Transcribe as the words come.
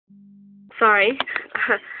sorry.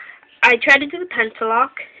 I tried to do the pencil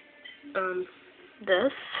lock,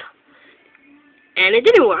 this, and it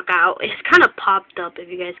didn't work out. It's kind of popped up, if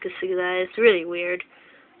you guys could see that. It's really weird,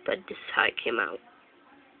 but this is how it came out.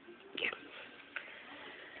 Yeah.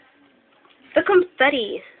 The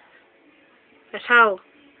confetti. That's how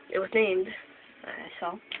it was named. I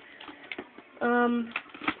saw.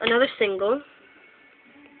 Another single.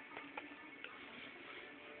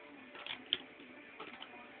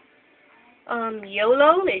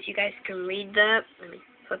 YOLO, if you guys can read that. Let me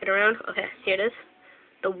flip it around. Okay, here it is.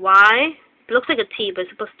 The Y. It looks like a T, but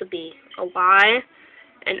it's supposed to be a Y,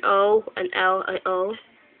 an O, an L, an O.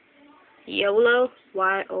 YOLO.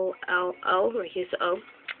 Y-O-L-O. Right here's the O.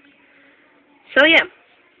 So, yeah.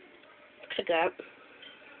 Looks like that.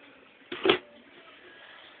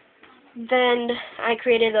 Then I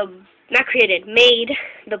made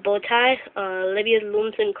the bow tie, Libya's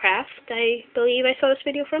Looms and Craft, I believe I saw this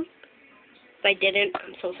video from. If I didn't,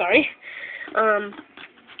 I'm so sorry.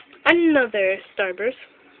 Another Starburst.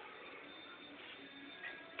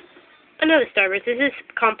 This is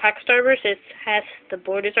compact Starburst. The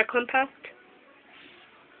borders are compact.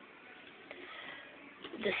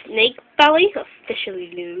 The snake belly,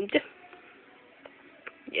 officially loomed.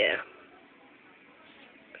 Yeah.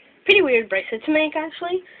 Pretty weird bracelet to make,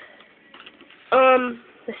 actually.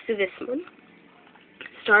 Let's do this one.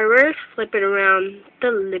 Starburst, flip it around,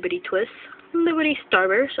 the Liberty Twist. Liberty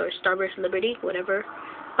Starburst, or Starburst Liberty, whatever.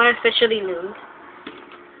 Officially loomed.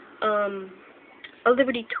 A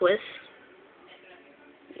Liberty Twist.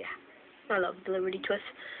 Yeah, I love the Liberty Twist.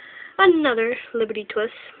 Another Liberty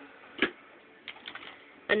Twist.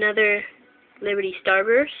 Another Liberty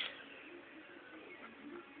Starburst.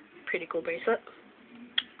 Pretty cool bracelet.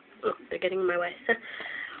 Oh, they're getting in my way.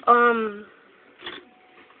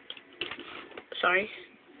 Sorry.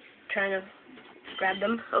 Trying to grab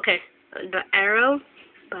them. Okay. The arrow,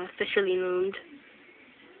 officially loomed.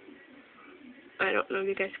 I don't know if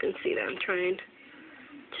you guys can see that. I'm trying to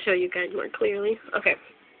show you guys more clearly. Okay.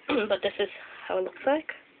 But this is how it looks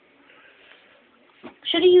like.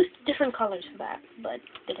 Should have used different colors for that, but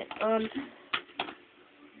didn't.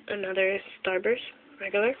 Another Starburst,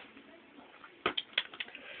 regular.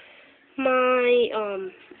 My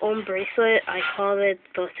own bracelet, I call it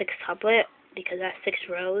the 6-tuplet because that's 6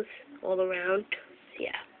 rows all around.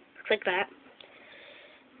 Yeah, looks like that.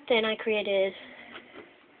 Then I created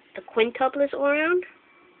the quintuplets all around,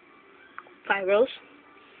 5 rows.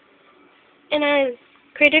 And I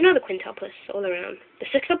created another quintuplets all around. The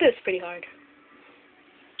 6-tuplet is pretty hard.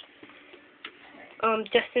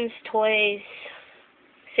 Justin's Toys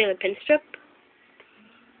Sailor Pin Strip.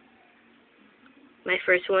 My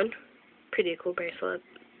first one. Pretty cool bracelet.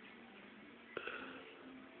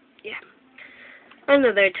 Yeah.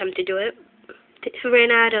 Another attempt to do it.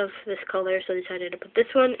 Ran out of this color, so I decided to put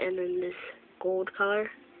this one and then this gold color.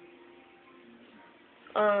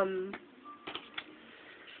 Firefish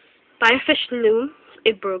Loom.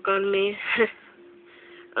 It broke on me.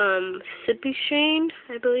 Sippy Shane,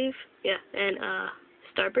 I believe. Yeah, and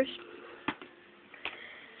Starburst.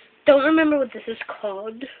 Don't remember what this is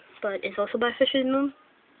called, but it's also by Fish and Loom.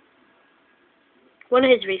 One of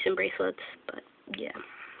his recent bracelets, but yeah.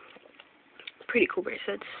 Pretty cool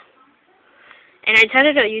bracelets. And I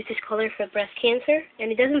decided to use this color for breast cancer,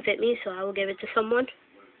 and it doesn't fit me, so I will give it to someone.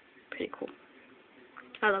 Pretty cool.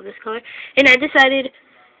 I love this color. And I decided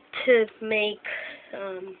to make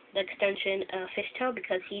the extension a fishtail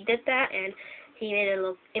because he did that, and he made it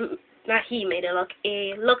look, not he made it look,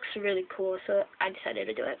 it looks really cool, so I decided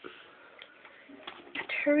to do it.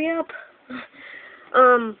 Hurry up.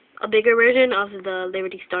 A bigger version of the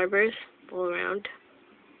Liberty Starburst all around.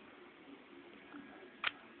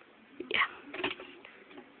 Yeah.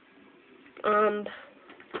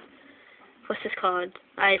 What's this called?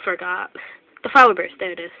 I forgot. The Flower Burst,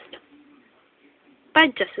 there it is. By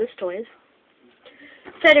Justin's Toys.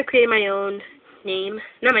 Decided to create my own name,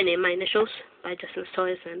 not my name, my initials, by Justin's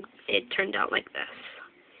Toys, and it turned out like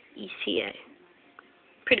this. ECA.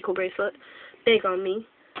 Pretty cool bracelet. Big on me.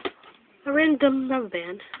 A random rubber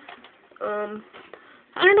band.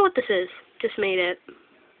 I don't know what this is. Just made it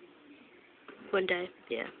one day.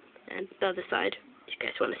 Yeah. And the other side, if you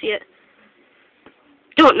guys want to see it.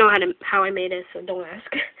 Don't know how I made it, so don't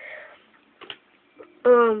ask.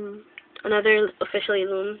 Another officially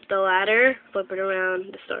loom, the ladder, flip it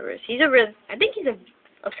around, the Starburst. I think he's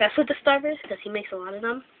obsessed with the Starburst because he makes a lot of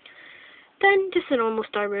them. Then just a normal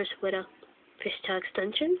Starburst with a fishtail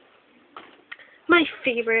extension. My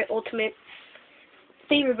favorite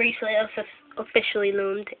bracelet officially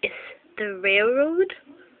loomed is the railroad.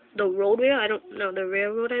 The road rail, I don't know, the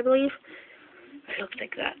railroad, I believe. It looks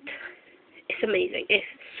like that. amazing. It's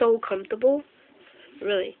so comfortable.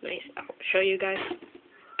 Really nice. I'll show you guys.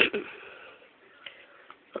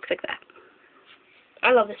 Looks like that.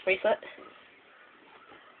 I love this bracelet.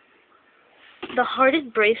 The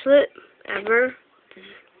hardest bracelet ever is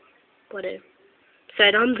what it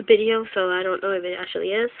said on the video, so I don't know if it actually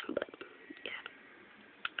is, but yeah.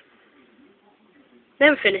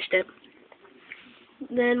 Never finished it.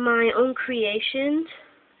 Then my own creations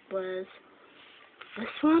was this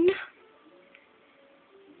one.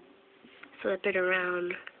 Flip it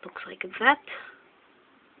around, looks like that.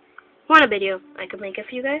 Want a video, I could make it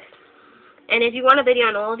for you guys. And if you want a video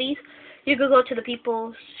on all of these, you could go to the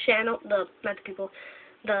people's channel, the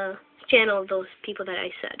channel of those people that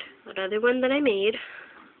I said. Another one that I made,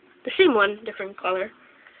 the same one, different color.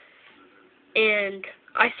 And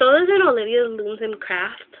I saw this in Olivia Looms and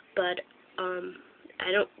Craft, but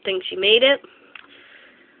I don't think she made it.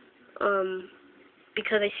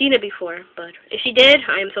 Because I've seen it before, but if she did,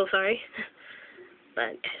 I am so sorry.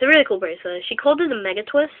 But it's a really cool bracelet. She called it a mega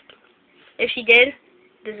twist. If she did,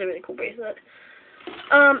 this is a really cool bracelet.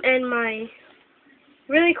 And my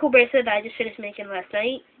really cool bracelet that I just finished making last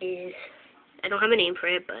night is, I don't have a name for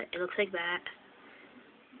it, but it looks like that.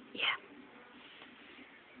 Yeah.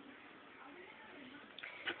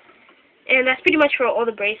 And that's pretty much for all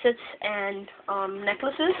the bracelets and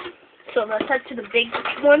necklaces. So let's head to the big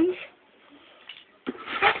ones.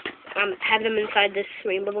 Have them inside this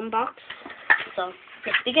rainbow balloon box. So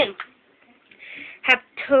let's begin. Have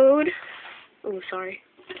Toad. Oh, sorry.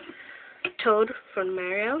 Toad from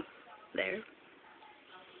Mario. There.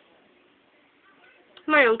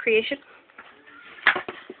 My own creation.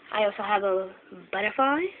 I also have a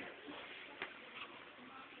butterfly.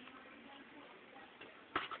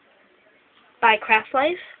 By Craft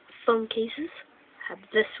Life phone cases. Have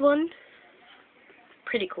this one.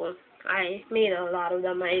 Pretty cool. I made a lot of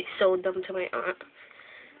them. I sold them to my aunt.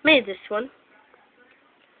 Made this one.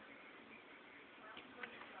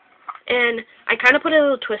 And I kind of put a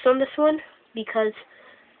little twist on this one because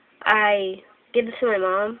I gave this to my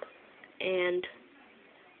mom and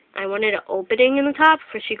I wanted an opening in the top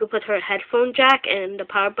so she could put her headphone jack and the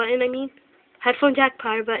power button, headphone jack,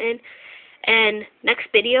 power button. And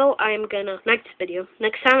next time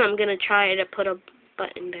I'm gonna try to put a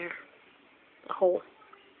button there. A hole.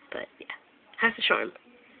 But yeah, has a charm.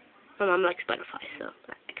 My mom likes butterflies, so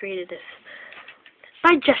I created this.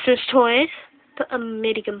 By Justin's Toys, the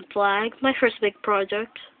American flag, my first big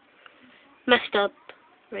project. Messed up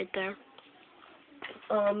right there.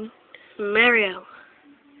 Mario.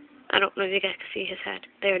 I don't know if you guys can see his head.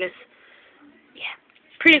 There it is. Yeah,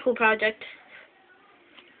 pretty cool project.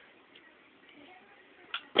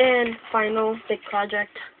 And final big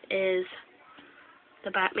project is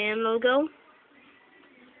the Batman logo.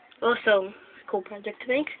 Also, a cool project to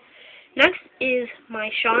make. Next is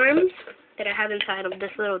my charms that I have inside of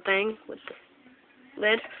this little thing with the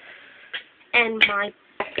lid. And my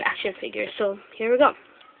action figure. So, here we go.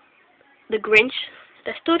 The Grinch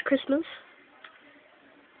that stole Christmas.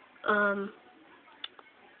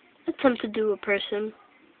 Attempt to do a person.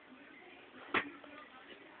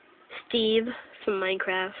 Steve from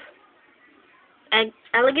Minecraft.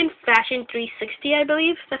 Elegant Fashion 360, I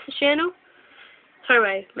believe. That's the channel.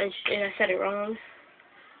 Sorry, I said it wrong.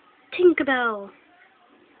 Tinkerbell.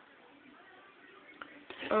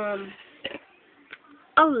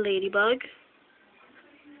 A ladybug.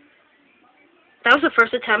 That was the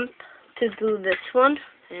first attempt to do this one,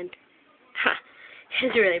 and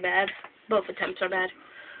it's really bad. Both attempts are bad.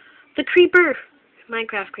 The creeper.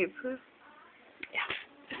 Minecraft creeper.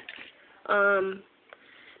 Yeah.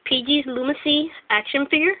 PG's Lumacy action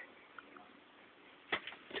figure.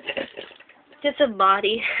 Just a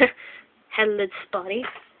body. Headless body.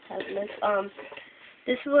 Headless.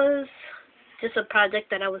 This was just a project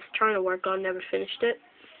that I was trying to work on, never finished it.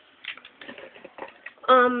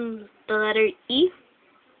 The letter E,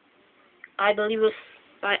 I believe was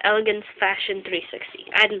by Elegant Fashion 360.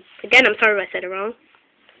 Again, I'm sorry if I said it wrong.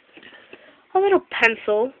 A little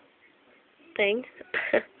pencil thing.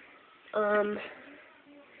 A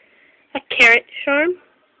carrot charm.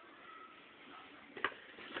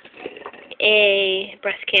 A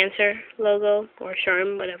breast cancer logo or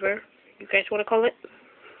charm, whatever you guys want to call it.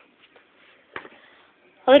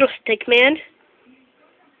 A little stick man.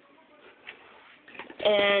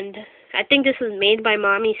 And I think this was made by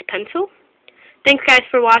Mommy's Pencil. Thanks guys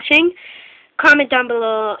for watching. Comment down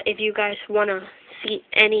below if you guys want to see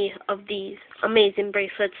any of these amazing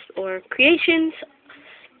bracelets or creations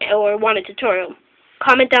or want a tutorial.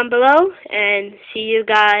 Comment down below and see you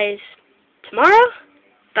guys tomorrow.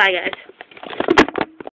 Bye guys.